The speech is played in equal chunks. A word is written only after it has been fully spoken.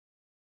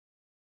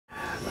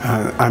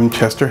I'm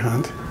Chester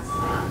Hunt.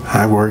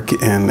 I work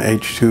in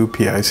H2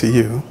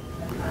 PICU.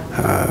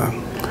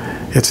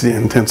 It's the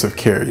intensive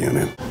care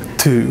unit.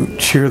 To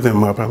cheer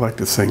them up, I like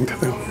to sing to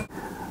them.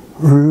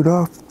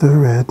 Rudolph the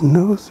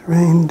red-nosed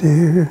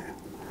reindeer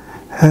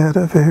had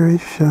a very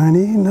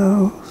shiny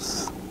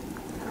nose,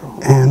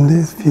 and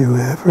if you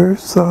ever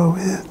saw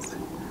it,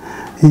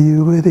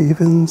 you would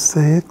even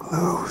say it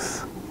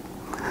glows.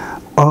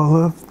 All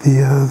of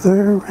the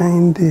other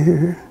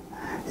reindeer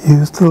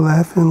used to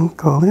laugh and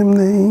call him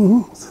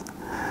names.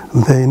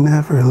 They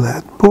never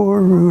let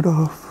poor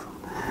Rudolph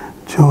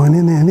join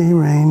in any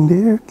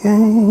reindeer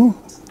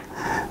games.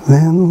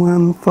 Then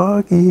one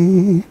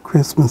foggy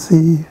Christmas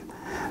Eve,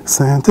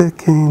 Santa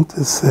came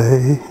to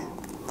say,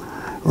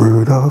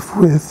 Rudolph,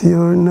 with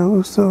your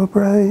nose so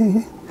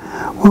bright,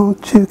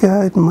 won't you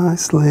guide my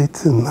sleigh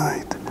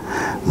tonight?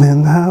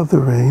 Then how the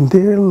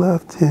reindeer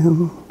loved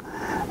him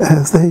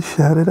as they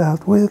shouted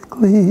out with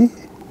glee,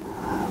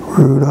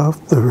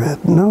 Rudolph the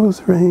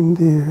red-nosed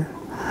reindeer,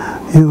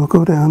 you'll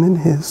go down in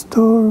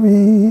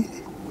history.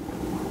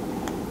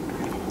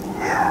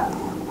 Yeah.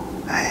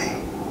 Hey,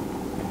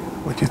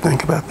 what'd you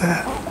think about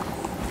that?